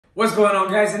What's going on,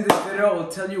 guys? In this video I will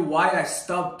tell you why I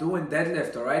stopped doing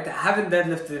deadlift. Alright, I haven't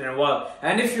deadlifted in a while,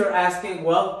 and if you're asking,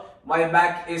 well, my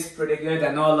back is pretty good.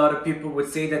 I know a lot of people would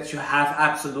say that you have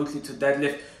absolutely to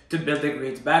deadlift to build a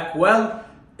great back. Well,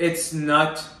 it's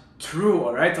not true.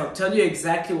 Alright, I'll tell you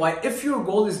exactly why. If your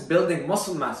goal is building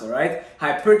muscle mass, alright,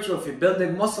 hypertrophy,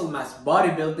 building muscle mass,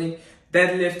 bodybuilding,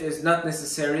 deadlift is not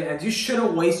necessary, and you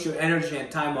shouldn't waste your energy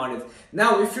and time on it.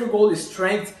 Now, if your goal is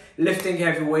strength, lifting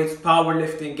heavy weights,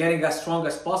 powerlifting, getting as strong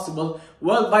as possible,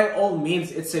 well, by all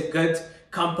means, it's a good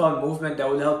compound movement that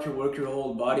will help you work your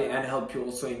whole body and help you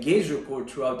also engage your core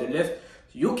throughout the lift.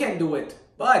 You can do it.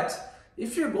 But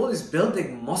if your goal is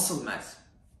building muscle mass,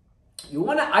 you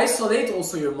want to isolate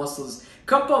also your muscles.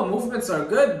 Compound movements are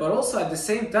good, but also at the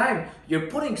same time, you're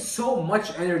putting so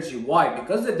much energy. Why?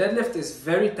 Because the deadlift is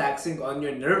very taxing on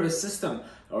your nervous system,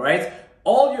 all right?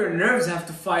 All your nerves have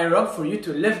to fire up for you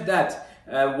to lift that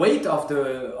weight of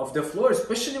the floor,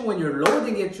 especially when you're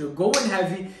loading it, you're going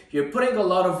heavy, you're putting a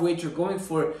lot of weight, you're going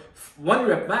for 1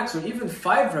 rep max or even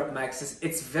 5 rep maxes.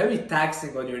 It's very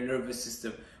taxing on your nervous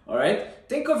system, all right?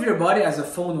 Think of your body as a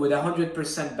phone with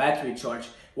 100% battery charge.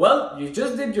 Well, you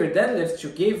just did your deadlift, you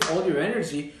gave all your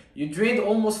energy, you drained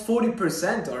almost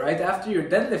 40%, all right? After your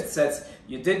deadlift sets,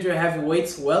 you did your heavy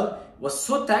weights, well, was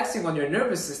so taxing on your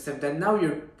nervous system that now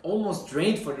you're almost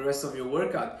drained for the rest of your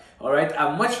workout, all right?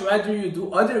 I'd much rather you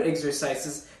do other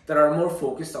exercises that are more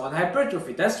focused on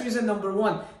hypertrophy. That's reason number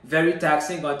one, very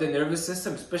taxing on the nervous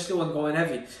system, especially when going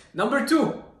heavy. Number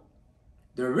two,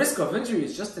 the risk of injury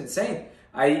is just insane.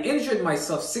 I injured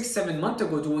myself 6-7 months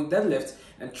ago doing deadlifts,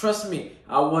 and trust me,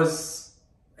 I was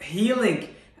healing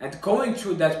and going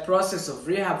through that process of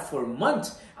rehab for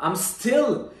months. I'm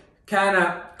still kind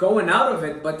of going out of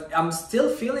it, but I'm still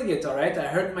feeling it, all right? I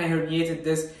hurt my herniated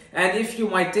disc, and if you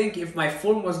might think if my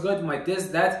form was good, my this,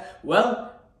 that,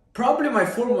 well, probably my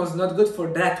form was not good for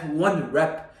that 1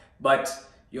 rep, but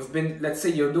you've been, let's say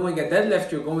you're doing a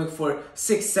deadlift, you're going for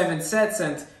 6-7 sets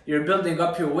and you're building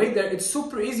up your weight there, it's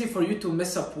super easy for you to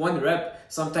mess up 1 rep.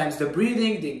 Sometimes the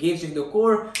breathing, the engaging the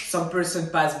core, some person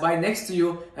pass by next to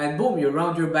you and boom, you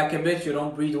round your back a bit, you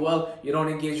don't breathe well, you don't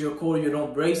engage your core, you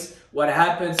don't brace. What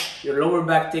happens? Your lower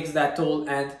back takes that toll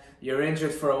and you're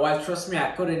injured for a while. Trust me,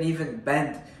 I couldn't even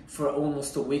bend for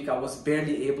almost a week. I was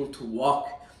barely able to walk,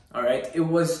 all right? It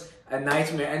was a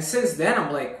nightmare. And since then,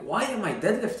 I'm like, why am I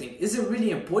deadlifting? Is it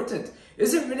really important?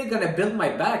 Is it really gonna build my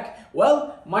back?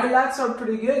 Well, my lats are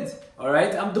pretty good, all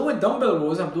right? I'm doing dumbbell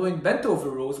rows, I'm doing bent over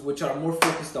rows, which are more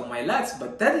focused on my lats,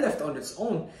 but deadlift on its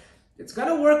own, it's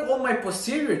gonna work on my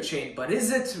posterior chain, but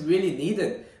is it really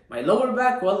needed? My lower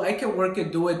back, well, I can work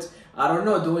it, do it, I don't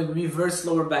know, doing reverse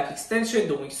lower back extension,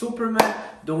 doing Superman,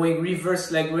 doing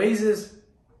reverse leg raises.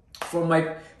 For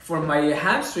my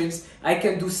hamstrings, I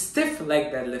can do stiff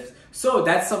leg deadlift. So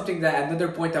that's something that another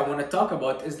point I want to talk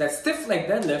about is that stiff leg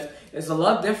deadlift is a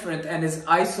lot different and is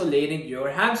isolating your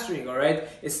hamstring, all right?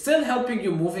 It's still helping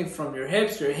you moving from your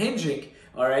hips, you're hinging,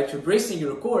 all right? You're bracing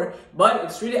your core, but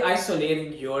it's really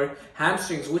isolating your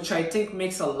hamstrings, which I think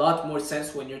makes a lot more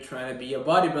sense when you're trying to be a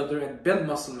bodybuilder and build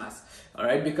muscle mass, all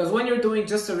right? Because when you're doing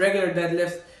just a regular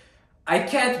deadlift, I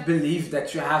can't believe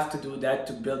that you have to do that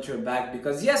to build your back,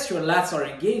 because yes, your lats are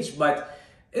engaged, but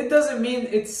it doesn't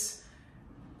mean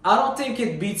I don't think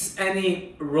it beats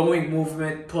any rowing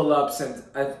movement, pull-ups, and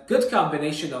a good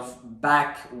combination of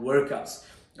back workouts,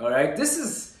 all right?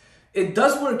 It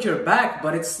does work your back,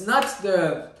 but it's not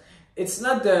the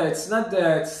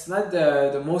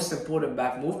most important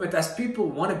back movement as people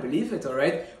want to believe it, all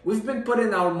right? We've been put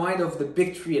in our mind of the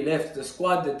big 3 lift, the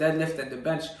squat, the deadlift, and the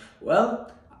bench.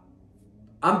 Well,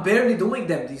 I'm barely doing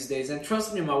them these days, and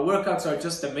trust me, my workouts are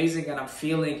just amazing, and I'm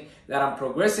feeling that I'm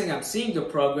progressing, I'm seeing the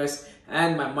progress,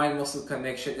 and my mind-muscle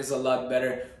connection is a lot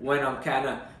better when I'm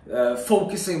kind of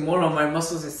focusing more on my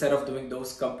muscles instead of doing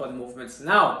those compound movements.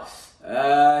 Now,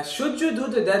 should you do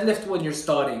the deadlift when you're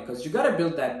starting? Because you got to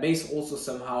build that base also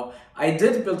somehow. I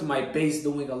did build my base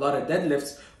doing a lot of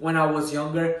deadlifts when I was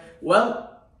younger.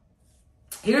 Well,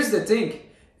 here's the thing,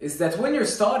 is that when you're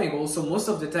starting also, most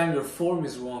of the time your form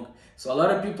is wrong. So a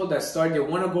lot of people that start, they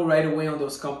want to go right away on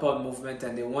those compound movement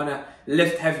and they want to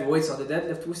lift heavy weights on the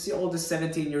deadlift. We see all the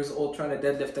 17 years old trying to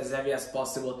deadlift as heavy as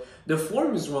possible. The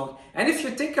form is wrong. And if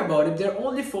you think about it, they're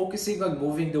only focusing on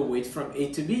moving the weight from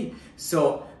A to B.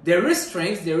 So there is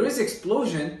strength, there is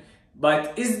explosion,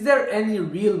 but is there any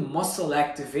real muscle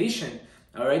activation?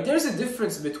 All right, there's a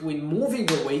difference between moving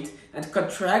a weight and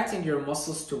contracting your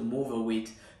muscles to move a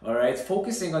weight. All right,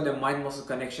 focusing on the mind-muscle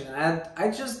connection. And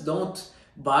I just don't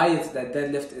buy it that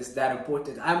deadlift is that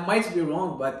important. I might be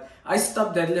wrong, but I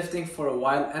stopped deadlifting for a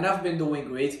while and I've been doing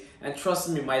great. And trust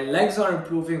me, my legs are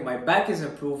improving, my back is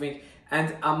improving,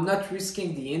 and I'm not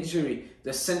risking the injury,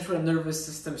 the central nervous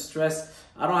system stress.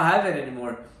 I don't have it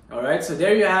anymore. All right, so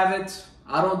there you have it.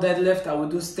 I don't deadlift. I would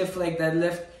do stiff leg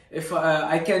deadlift. If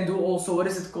I can do also, what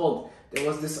is it called? There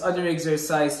was this other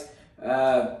exercise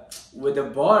with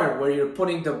a bar where you're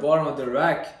putting the bar on the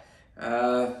rack.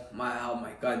 Oh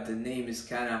my god, the name is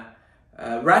kind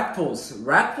of rack pulls.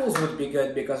 Rack pulls would be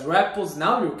good, because rack pulls,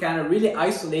 now you're kind of really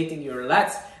isolating your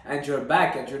lats and your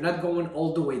back, and you're not going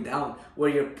all the way down, where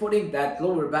you're putting that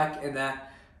lower back in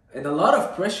a lot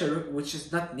of pressure, which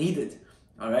is not needed.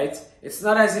 All right, it's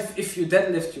not as if you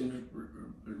deadlift, you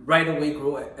right away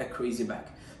grow a crazy back.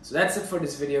 So that's it for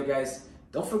this video, guys.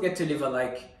 Don't forget to leave a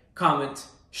like, comment,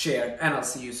 share, and I'll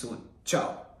see you soon.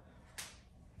 Ciao.